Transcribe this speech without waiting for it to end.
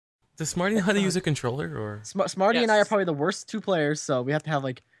Does Smarty know how to use a controller or? Smarty and I are Yes. probably the worst 2 players, so we have to have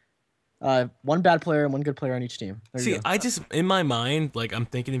like one bad player and one good player on each team. There you See, go. I just in my mind, like I'm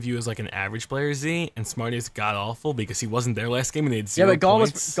thinking of you as like an average player, Z, and Smarty is god awful because he wasn't there last game and they had Yeah, 0 but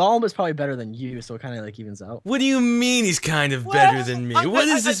points. Gollum was probably better than you, so it kind of like evens out. What do you mean he's kind of better than me? What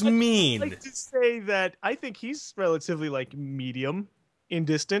does this I'd mean? like to say that I think he's relatively like medium in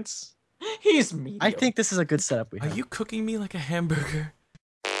distance. He's medium. I think this is a good setup we Are have. you cooking me like a hamburger?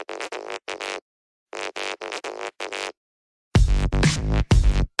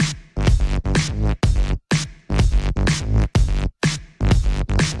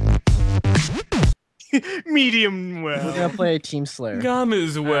 Medium We're well. gonna play Team Slayer. Gum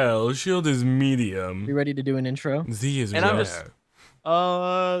is well, shield is We medium, ready to do an intro? Z is And rare. I'm just-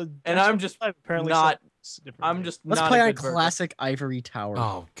 And I'm just apparently not- it's different I'm name. just Let's not play a on good version. classic Ivory Tower.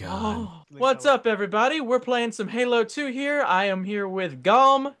 Oh god. Oh, what's up, everybody? We're playing some Halo 2 here. I am here with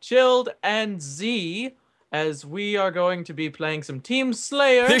Gum, Chilled, and Z, as we are going to be playing some Team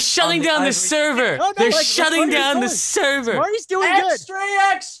Slayer. They're shutting on down the Ivory- server. No, They're like, shutting Smarty's down the going. server. Smarty's doing good.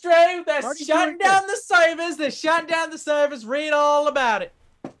 Extra! They're Marty's shutting doing down the servers. They're shutting down the servers. Read all about it.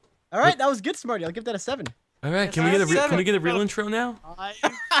 All right, that was good, Smarty. I'll give that a 7. All right, can we get a real intro now?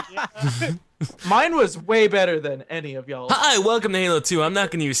 Yeah. Mine was way better than any of y'all. Hi, welcome to Halo 2. I'm not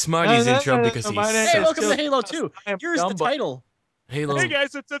gonna use Smarty's intro because he's my name Hey, is welcome to Chilled. Halo 2. I am Here's the Gumbo. title. Halo. Hey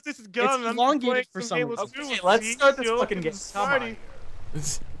guys, what's up? This is Gun. It's I'm elongated playing for some some Halo reason. 2 Okay, with let's Z, start this Chilled, fucking and game. Come Smarty.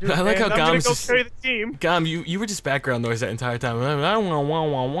 on. I like how And I'm gonna Gom's go just. carry the team. Gom, you were just background noise that entire time. I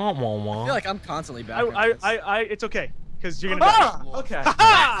feel like I'm constantly back. It's okay, because you're gonna die. Ah! Okay.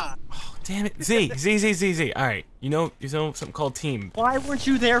 Ha! Damn it, Z. All right, you know something called team Why weren't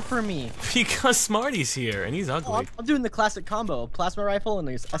you there for me? because Smarty's here and he's Oh, ugly. I'm doing the classic combo: plasma rifle and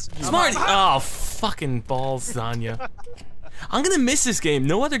there's SMG. Smarty! Oh, fucking balls, Zanya. I'm gonna miss this game.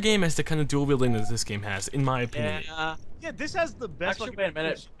 No other game has the kind of dual wielding that this game has, in my opinion. Yeah. Yeah, this has the best. Actually, fucking wait a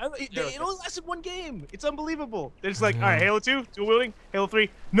minute. It only lasted one game. It's unbelievable. They're just like, all right, Halo 2, dual wielding. Halo 3,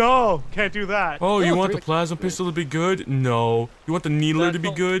 no, can't do that. Oh, you Halo want 3 the plasma pistol to be good? No. You want the needler to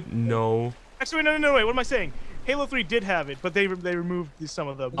be good? No. Actually, no, wait. What am I saying? Halo 3 did have it, but they removed some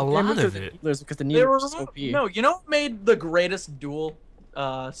of them. A lot of it. Because the They needle were is OP. no, you know what made the greatest dual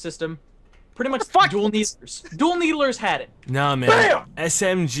system? Pretty much fuck? dual needlers. Dual needlers had it. Nah, man. Bam!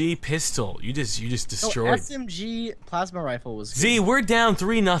 SMG pistol. You just No, destroyed. SMG plasma rifle was. Z, we're down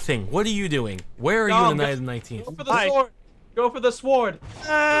 3-0. What are you doing? Where are you No, in the night of the Go 19th? for the Hi. sword. Go for the sword.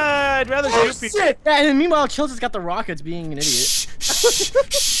 I'd rather Oh, shoot shit! Yeah, and meanwhile, Chills has got the rockets, being an idiot.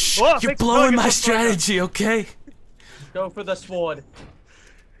 Shh. Oh, You're thanks, blowing Doug. my It's fine. strategy, okay? Go for the sword.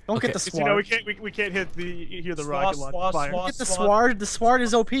 Don't Okay. get the Just, you know, we sword. can't hit the Swat, rocket swat, launch fire. swat. Get the sword. The sword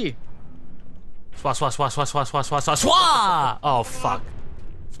is OP. Swat. Oh, fuck.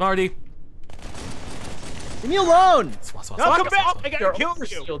 Smarty. Leave me alone. Swat. No, come Fuck back! off I gotta your kill you.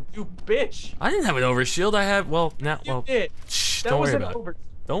 overshield, you bitch. I didn't have an overshield. I have, well, now, You well, did. shh, That don't was worry an about it. over.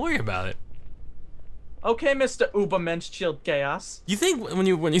 Don't worry about it. Okay, Mr. Ubermensch Shield Chaos. You think when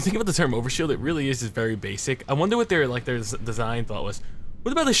you think about the term overshield, it really is just very basic. I wonder what their design thought was.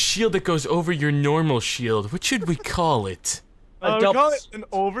 What about a shield that goes over your normal shield? What should we call it? A We double call it an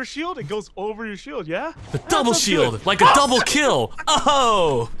overshield. It goes over your shield, yeah? The double sounds shield, good. like a double kill.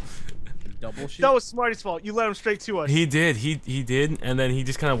 Oh, Double That shield. was Smarty's fault. You let him straight to us. he did, and then he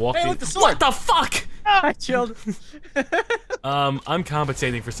just kind of walked Hey, in. look, the sword. What the fuck? I chilled. I'm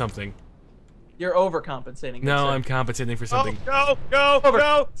compensating for something. You're overcompensating. No, sir. I'm compensating for Oh, something. no!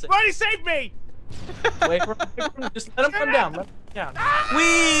 Over. Smarty, save me! Wait for him. Just let him come down. Let him come down.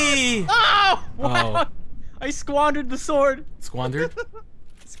 Wee! Oh! Oh. Wow. I squandered the sword. Squandered?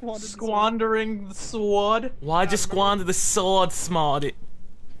 Squandered. Squandering the sword. Why'd you squander the sword, Smarty?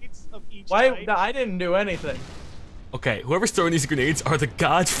 It's of each Why? type. No, I didn't do anything. Okay, whoever's throwing these grenades are the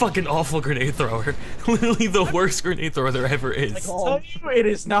god fucking awful grenade thrower. Literally the worst grenade thrower there ever is. Oh. Tell you, it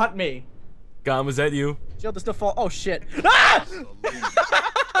is not me. Gom, was that you? Shield is still fall. Oh shit. Ah!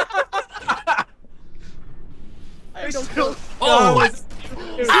 I don't kill. Oh! What?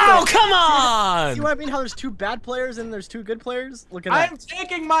 Oh, come on! See what I mean? How there's 2 bad players and there's 2 good players? Look at I'm that.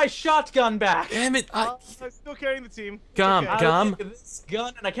 taking my shotgun back. Damn it! I'm still carrying the team. It's Gum, okay. Gum. I take this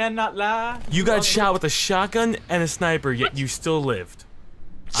gun and I cannot lie. You got shot with a shotgun and a sniper, yet you still lived.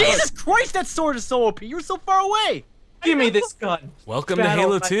 Jesus Christ, that sword is so OP. You were so far away. Give me this gun. Welcome to Battle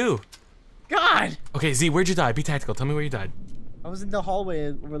Halo my- 2. God. Okay, Z, where'd you die? Be tactical. Tell me where you died. I was in the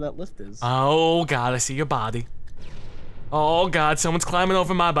hallway where that lift is. Oh, God, I see your body. Oh, God, someone's climbing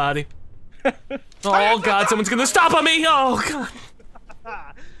over my body. Oh, God, someone's gonna stop on me! Oh,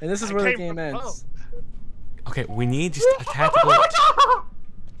 God. And this is I where the came game from ends. Okay, we need just a tactical...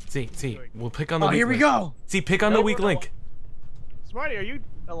 See, we'll pick on the Oh, weak here we link. go. See, pick on No, the weak we're not. link. Smarty, are you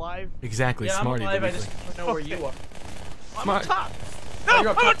alive? Exactly, Yeah, I'm Smarty. alive. the I weak just link. don't know where you are. I'm Smart. on top. Oh, No, you're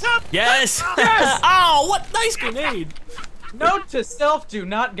I'm up on top. top. Yes! Oh, what nice grenade! Note to self: do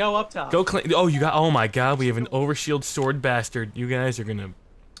not go up top. Go clean. Oh, you got. Oh my God, we have an overshield sword bastard. You guys are gonna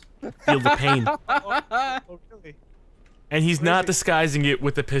feel the pain. Oh, really? And he's Where not is he? disguising it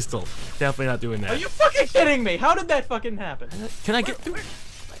with the pistol. Definitely not doing Are that. you fucking kidding me? How did that fucking happen? Can I get through?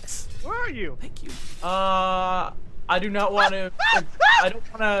 Nice. Where are you? Thank you. I do not want to. I don't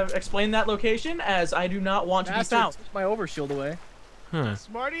want to explain that location as I do not want to be Bastard found. took my overshield away. Huh.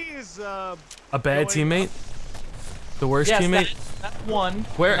 Smarty is A bad Going teammate? The worst Yes, teammate? that's one.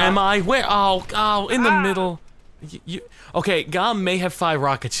 Where am I? Where? Oh, in the Ah! middle. Okay, Gom may have 5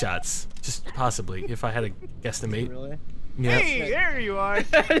 rocket shots. Just possibly, if I had to guesstimate. Really? Yeah. Hey, there you are.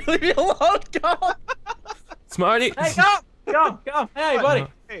 Leave me alone, go. Smarty. Hey, go! Hey, buddy.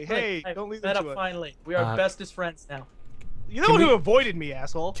 Hey, don't leave That them up to it. finally. We are bestest friends now. You're the Can one we- who avoided me,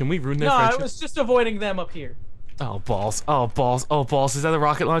 asshole. Can we ruin their No, I friendship? was just avoiding them up here. Oh, balls. Oh, balls. Oh, balls. Is that a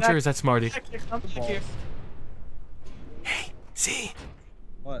rocket launcher or is that Smarty? Back here, come back here. Hey, see?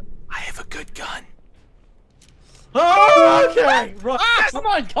 What? I have a good gun. Oh, okay. Run. Come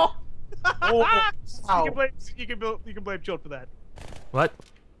on, go. Oh, You can blame you can blame Jolt for that. What?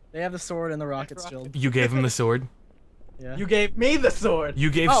 They have the sword and the rocket shield. You gave him the sword? Yeah. You gave me the sword. You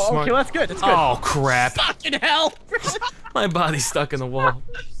gave Oh, Smart. okay, well, that's good. That's good. Oh, crap. Fucking hell. My body's stuck in the wall.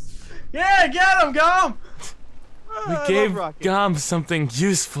 Yeah, get him, Gom. We I gave love rockets. Gom something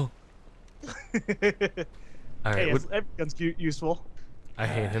useful. All right, Hey, what- every gun's useful. I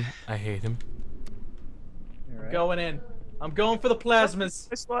hate him. I hate him. All right. Going in. I'm going for the plasmas.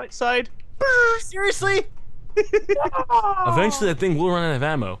 This side. Seriously? Eventually, that thing will run out of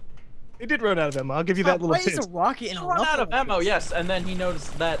ammo. It did run out of ammo. I'll give you that Why little is hint. a rocket in a Run out of level? ammo, yes, and then he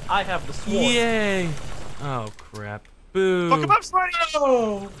noticed that I have the sword. Yay! Oh, crap. Boo. Fuck him up, Smarty!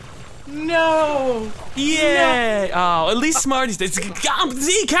 No! No! Yay! Oh, at least Smarty's dead.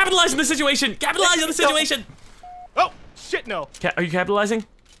 Z, capitalize on the situation! Capitalize on the situation! Oh, shit, no. Are you capitalizing?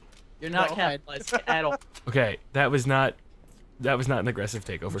 You're not No. capitalizing at all. Okay, that was not an aggressive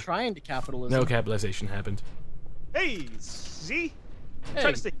I'm takeover. trying to capitalism. No capitalization happened. Hey, Z. Hey.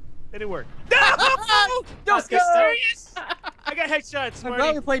 Try to stick. That didn't work. No! Don't go. serious? I got headshots, I'm Smarty.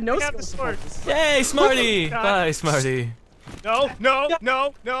 glad we played no I have the skills. sword. Yay, Smarty! God. Bye, Smarty. No, no,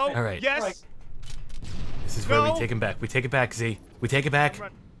 no, no. All right. Yes. Right. This is where No. we take him back. We take it back, Z. We take it back.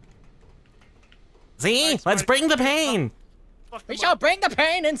 Run. Z, Alright, let's Smarty. bring the pain! Fuck We them shall up. bring the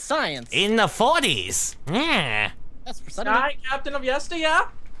pain in science. In the 40s! Yeah. That's for Sky Captain of Yesta, yeah?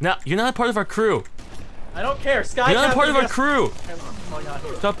 No, you're not a part of our crew. I don't care. Sky You're not a Captain part of our Yesta. crew. Oh, yeah,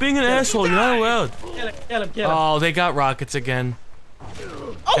 here. Stop being an asshole. You're not allowed. Kill him, kill him, kill him. Oh, they got rockets again.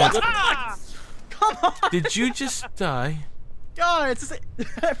 Oh, what's Ah! Come on, Did you just die? God! It's just,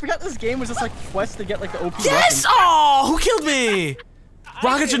 I forgot this game was just like quest to get like the OP Yes! weapons. Oh, who killed me?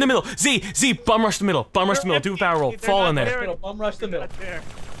 Rockets are in the middle. Z, bum rush the middle. Bum rush the middle. Do a power roll. They're Fall not in there. there. Middle, bum rush the middle. Not there.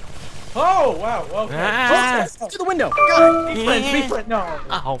 Oh, wow, okay. Ah. Oh, to the window. God, Be friends, be friends. No.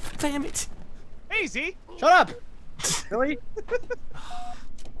 Oh, damn it. Hey, Z. shut up. Really?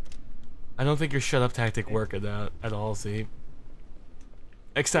 I don't think your shut up tactic worked at all, Z.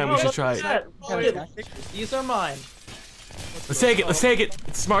 Next time we should try it. These are mine. Let's take it. Let's take it.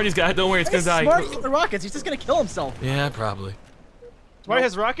 Smarty's got it. Don't worry, it's gonna die. Smart with the rockets. He's just gonna kill himself. Yeah, probably. Smarty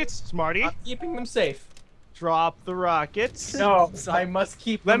has rockets. Smarty, I'm keeping them safe. drop the rockets. No, I must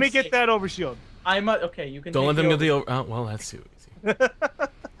keep Let them me get safe. that overshield. I must. Okay, you can. Don't let take them the get over- the over. Oh, well, that's too easy.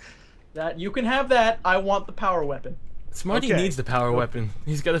 That you can have that. I want the power weapon. Smarty Okay. needs the power weapon.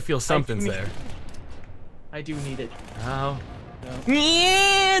 He's got to feel something's need- there. I do need it. Oh.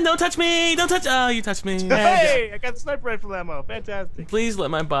 Yeah, don't touch me! Don't touch. Oh, you touched me. Hey, I got the sniper rifle ammo. Fantastic. Please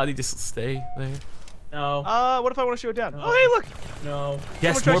let my body just stay there. No, What if I want to shoot it down? Oh, hey, look. no.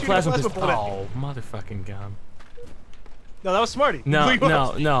 Yes, Someone more try plasma. shooting a plasma Oh, motherfucking gum. No, that was Smarty. No, He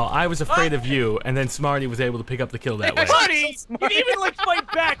was. no. I was afraid of you, and then Smarty was able to pick up the kill that way. Smarty, So you smart. didn't even like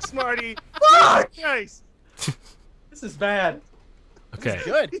fight back, Smarty. Fuck! Nice. This is bad. Okay.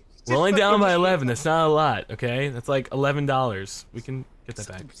 Good. We're only down by 11. That's not a lot, okay? That's like $11. We can get that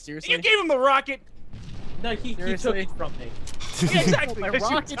back. Seriously? You gave him the rocket. No, he took Seriously? it from me. Yeah, Killed exactly. by 'cause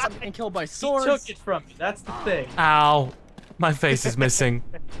you rockets. I'm died. getting killed by He swords. took it from me. That's the thing. Ow. My face is missing.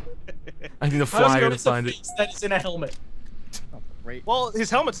 I need a How does he flyer to notice a find it. face that is in a helmet? Oh, great. Well, his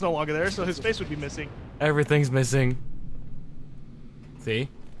helmet's no longer there, so his face would be missing. Everything's missing. See?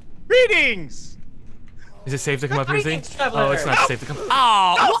 Greetings. Is it safe to come up here, Z? Greetings, traveler. Oh, it's not safe to come.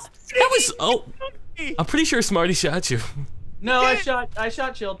 Oh, what? That was. Oh, Hey, I'm pretty sure Smarty shot you. No, You I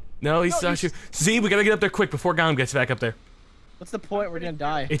shot Shield. No, he's not you. Z, we gotta get up there quick before Gom gets back up there. What's the point? We're gonna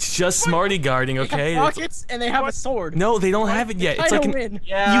die. It's just Smarty guarding, They okay? have rockets and they have a sword. No, they don't have it yet. It's I like don't an, win.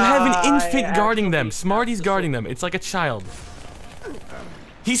 Yeah. you have an infant I guarding them. actually Smarty's have the guarding them. It's like a child.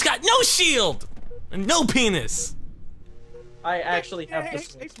 He's got no shield and no penis. I actually have Hey, the hey,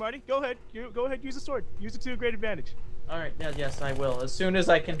 sword. Smarty, go ahead. Go ahead, use the sword. Use it to a great advantage. All right, yes, I will as soon as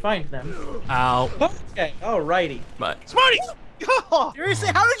I can find them. Ow. Okay, alrighty. But Smarty! Oh, Seriously,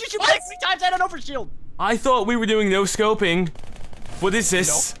 how did you shoot me like 3 times? I had an overshield. I thought we were doing no scoping. What is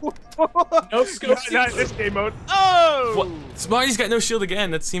this? No scope. not in this game mode. Oh! What? Smarty's got no shield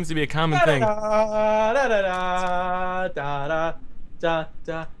again. That seems to be a common thing.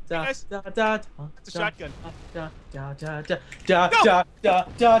 That's a shotgun.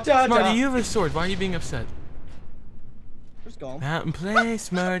 Smarty, you have a sword. Why are you being upset? Where's Golem? Come out and play,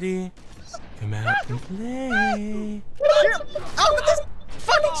 Smarty. Come out and play. Oh, but this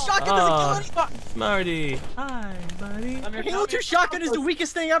fucking shotgun doesn't kill anyone. Smarty. Hi, buddy. Halo 2 shotgun is the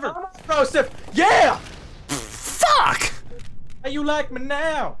weakest thing ever. Joseph, yeah! Fuck! How you like me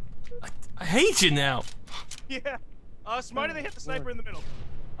now? I hate you now. Yeah. Smarty, they hit the sniper in the middle.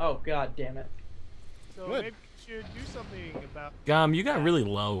 Oh god damn it. So Good. maybe we should do something about. Gom, you got really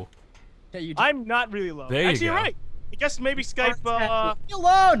low. Yeah, you do. I'm not really low. There you Actually, go. you're right. I guess maybe Skype. Leave me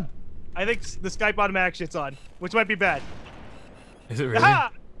alone. I think the Skype automatic shit's on, which might be bad. Is it really?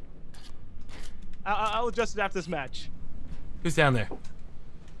 Aha! I'll adjust it after this match. Who's down there?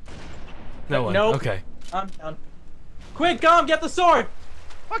 No one. Nope. Okay. I'm down. Quick, Gom, get the sword!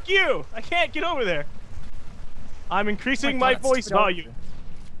 Fuck you! I can't get over there. I'm increasing my God, voice stupid over. volume.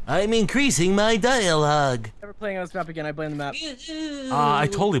 I'm increasing my dialogue. Never playing on this map again. I blame the map. I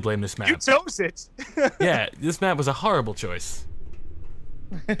totally blame this You map. chose it. Yeah, this map was a horrible choice.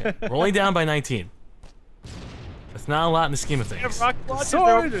 Okay, we're only down by 19. That's not a lot in the scheme of They have things. rocket launchers,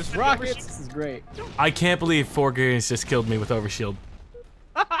 Sword. they're- There's they're rockets. overshooting. This is great. I can't believe 4 games just killed me with overshield.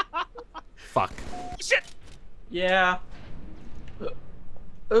 Fuck. Shit! Yeah.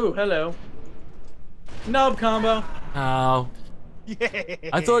 Ooh, hello. Nub combo. Ow. Yeah.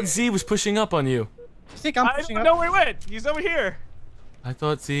 I thought Z was pushing up on you. You think I'm I pushing don't up? know where he went. He's over here. I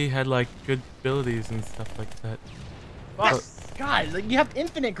thought Z had like good abilities and stuff like that. Yes. God, like you have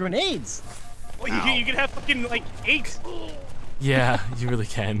infinite grenades. Well, you can have fucking like 8. Yeah, you really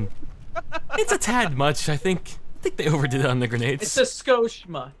can. It's a tad much, I think. I think they overdid it on the grenades. It's a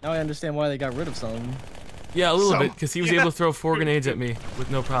skoshma. Now I understand why they got rid of some. Yeah, a little Some- bit, because he was yeah. able to throw 4 grenades at me with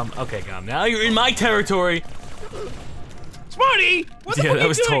no problem. Okay, Gom, now you're in my territory. Smarty! What the Yeah, fuck are that you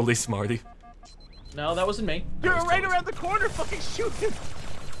was doing? totally smarty. No, that wasn't me. You're was right totally- around the corner, fucking shooting.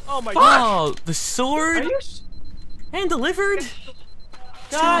 Oh my god. Oh, the Are sword you? and delivered.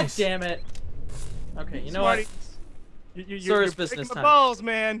 God Nice. damn it. Okay, you know Smarty. what? You're Serious breaking business my time. balls,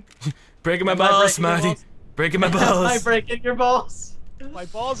 man. Breaking my Am I balls, breaking your Smarty. balls? Breaking my Am I balls. breaking your balls? My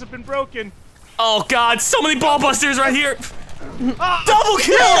balls have been broken. Oh God, so many ball busters right here. Ah! Double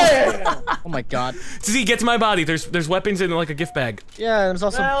kill! Oh my god. Z, get to my body. There's weapons in like a gift bag. Yeah, there's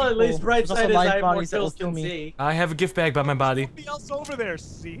also Well, at people, least right there's also side is I live have more bodies that will kills kill than me. Z. I have a gift bag by my body. Somebody else over there,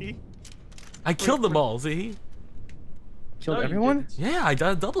 see? I killed them all, Z. Killed No, you everyone? didn't. Yeah, I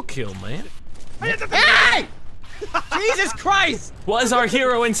got a double kill, man. Hey! Jesus Christ! Was our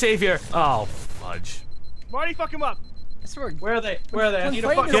hero and savior. Oh, fudge. Smarty, fuck him up. I swear. Where are they? Where are they? I When need to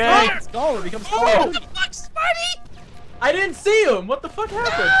fighting fuck. is Okay. fire, it's gone, it becomes Oh, fire. what the fuck, Smarty? I didn't see him. What the fuck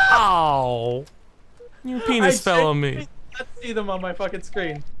happened? Oh. Your penis fell on me. I can't see them on my fucking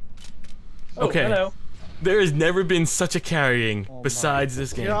screen. Oh, Okay. Hello. There has never been such a carrying Oh my besides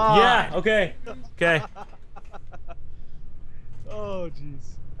this game. God. Yeah, okay. Okay. Oh, jeez.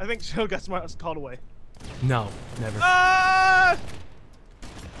 I think Joe got smart called away. No, never. Ah!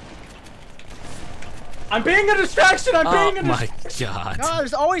 I'm being a distraction. I'm Oh being a my distraction. God. God,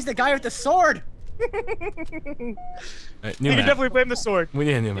 there's always the guy with the sword. Alright, You new can map. definitely blame the sword. We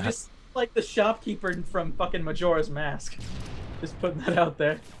need a new map. Just like the shopkeeper from fucking Majora's Mask. Just putting that out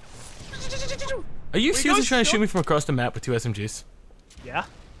there. Are you We seriously go trying to shoot still- me from across the map with 2 SMGs? Yeah.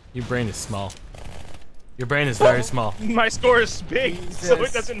 Your brain is small. Your brain is very small. My score is big, so it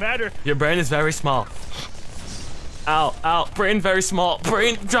Jesus. doesn't matter. Your brain is very small. Ow, ow. Brain very small.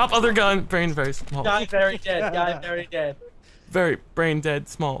 Brain, drop other gun. Brain very small. Guy very dead. Guy very dead. Very brain dead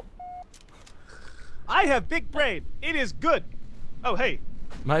small. I have big brain. It is good. Oh, hey.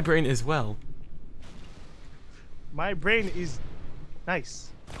 My brain is well. My brain is nice.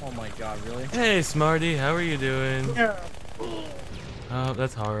 Oh my god, really? Hey, Smarty, how are you doing? Oh,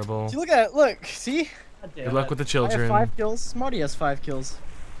 that's horrible. See, look at it. Look, see? God damn Good luck it. with the I have children. 5 kills. Smarty has 5 kills.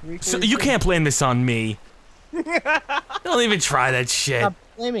 We're So equally you good. can't blame this on me. Don't even try that shit. Stop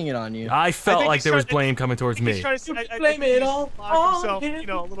blaming it on you. I felt think like he's there was trying to- blame coming towards He's me. trying to Blame it all lock himself, on him. you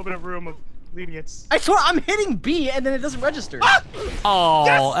know, a little bit of room of lenience. I swear I'm hitting B and then it doesn't register. Oh,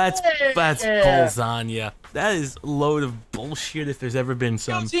 Yes! that's Yeah. lasagna. That is a load of bullshit if there's ever been Go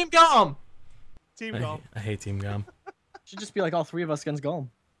some. Team Gum. Team I, Golf. I hate Team Gum. Should just be like all three of us against Golem.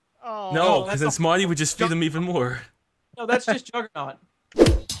 Oh, No, that's because then a- Smarty would just feed them even more. No, that's just Juggernaut.